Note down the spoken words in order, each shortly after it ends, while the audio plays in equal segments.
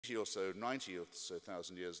or so, 90 or so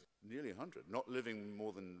thousand years, nearly 100, not living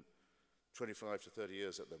more than 25 to 30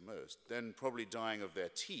 years at the most, then probably dying of their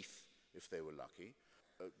teeth if they were lucky.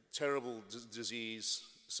 Terrible disease,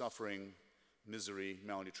 suffering, misery,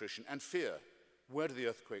 malnutrition, and fear. Where do the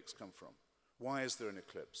earthquakes come from? Why is there an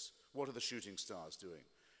eclipse? What are the shooting stars doing?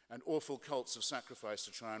 And awful cults of sacrifice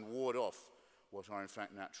to try and ward off what are in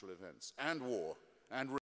fact natural events, and war, and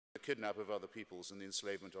the kidnap of other peoples and the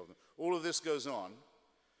enslavement of them. All of this goes on,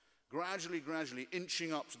 gradually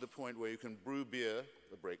inching up to the point where you can brew beer,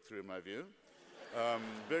 a breakthrough in my view.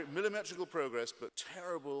 Very millimetrical progress, but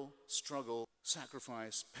terrible struggle,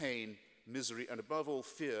 sacrifice, pain, misery, and above all,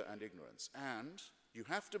 fear and ignorance. And you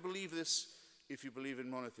have to believe this if you believe in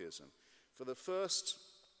monotheism. For the first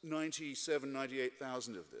 97,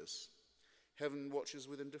 98,000 of this, heaven watches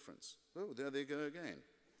with indifference. Oh, there they go again.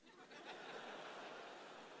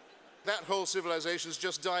 That whole civilization's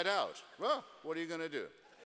just died out. Well, what are you going to do?